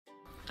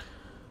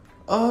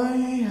I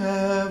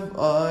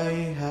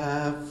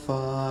have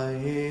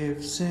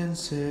five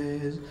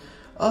senses.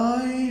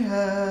 I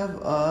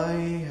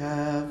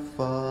have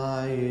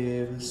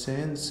five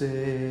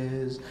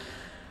senses.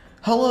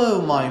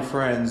 Hello, my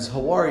friends.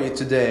 How are you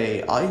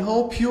today? I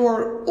hope you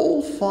are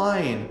all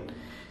fine.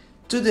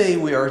 Today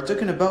we are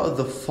talking about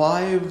the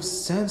five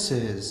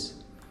senses.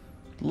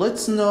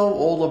 Let's know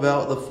all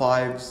about the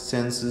five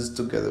senses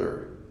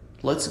together.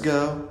 Let's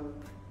go.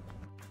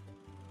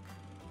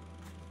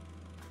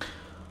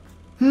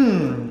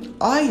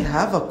 I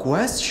have a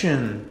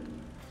question.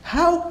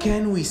 How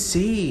can we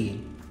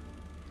see?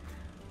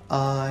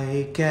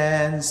 I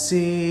can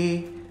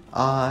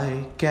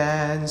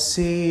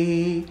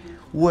see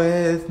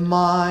with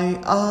my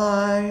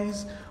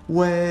eyes,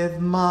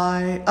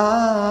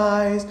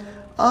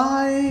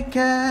 I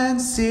can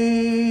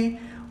see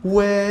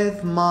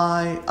with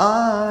my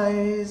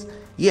eyes.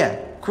 Yeah,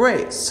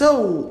 great.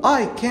 So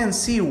I can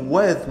see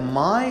with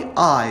my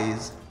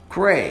eyes.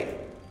 Great.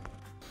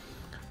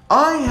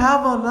 I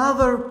have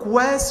another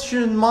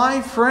question,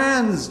 my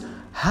friends.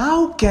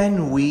 How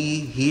can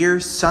we hear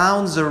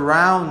sounds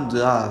around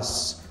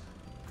us?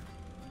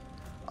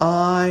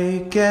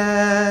 I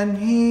can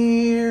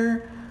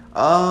hear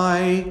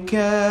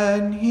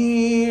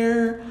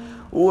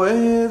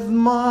with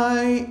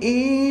my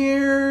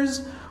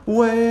ears,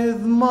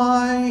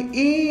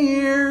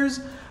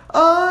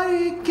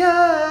 I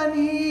can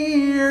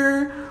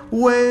hear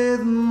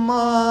with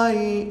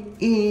my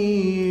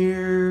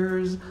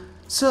ears.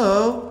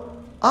 So,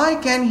 I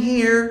can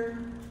hear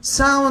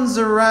sounds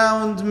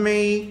around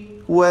me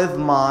with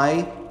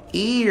my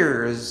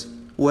ears,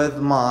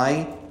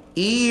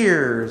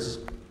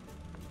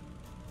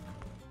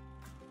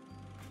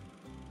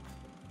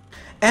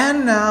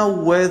 And now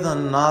with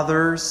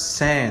another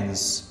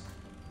sense.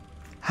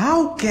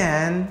 How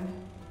can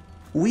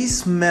we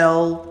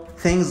smell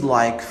things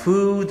like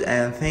food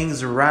and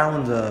things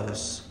around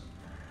us?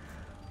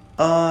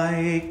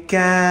 I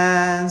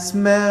can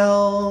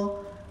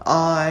smell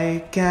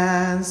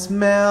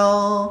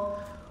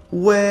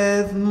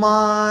with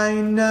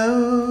my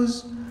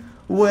nose,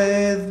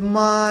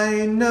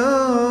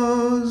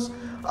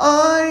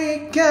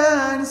 I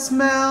can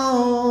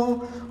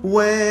smell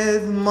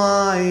with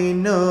my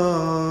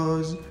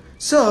nose.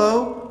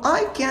 So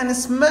I can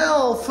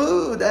smell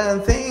food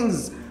and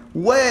things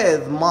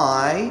with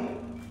my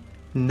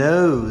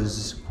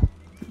nose.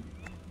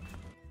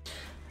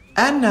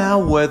 And now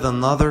with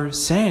another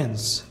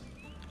sense.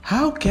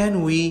 How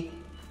can we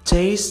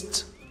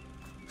taste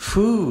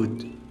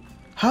food?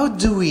 How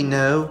do we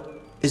know?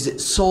 Is it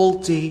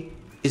salty?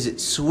 Is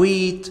it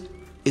sweet?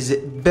 Is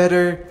it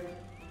bitter?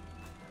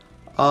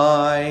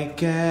 I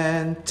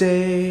can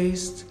taste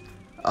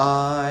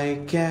with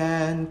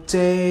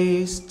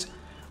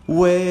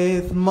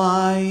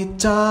my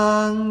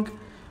tongue,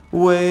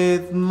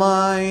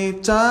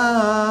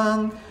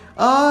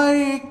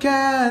 I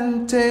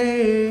can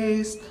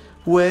taste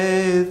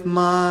with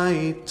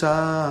my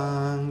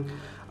tongue,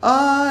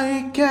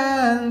 I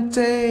can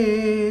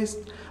taste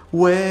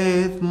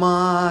with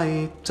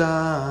my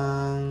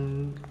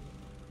tongue.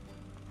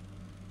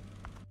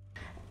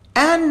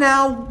 And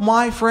now,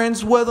 my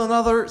friends, with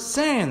another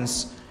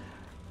sense.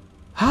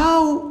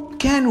 How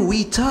can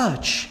we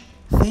touch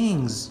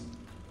things?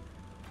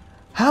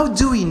 How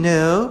do we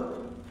know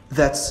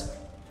that's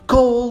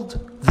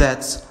cold,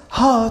 that's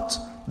hot,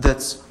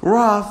 that's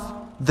rough,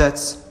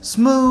 that's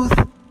smooth?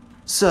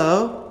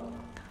 So,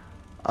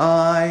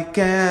 I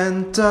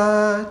can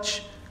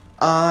touch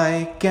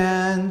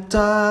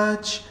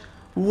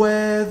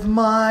with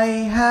my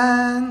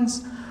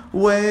hands,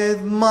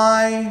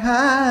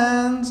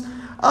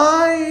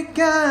 I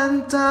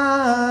can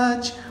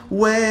touch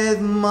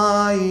with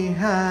my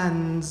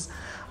hands,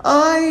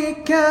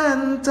 I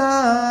can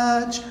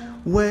touch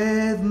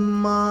with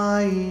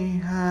my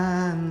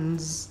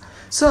hands.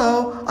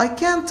 So, I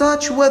can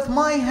touch with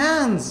my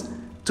hands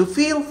to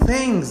feel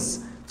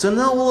things, to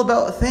know all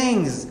about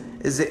things.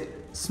 Is it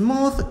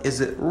smooth?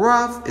 Is it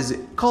rough? Is it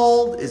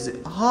cold? Is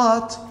it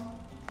hot?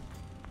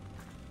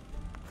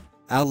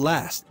 At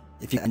last,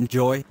 if you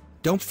enjoy,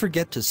 don't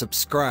forget to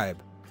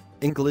subscribe.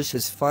 English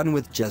is fun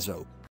with Gezo.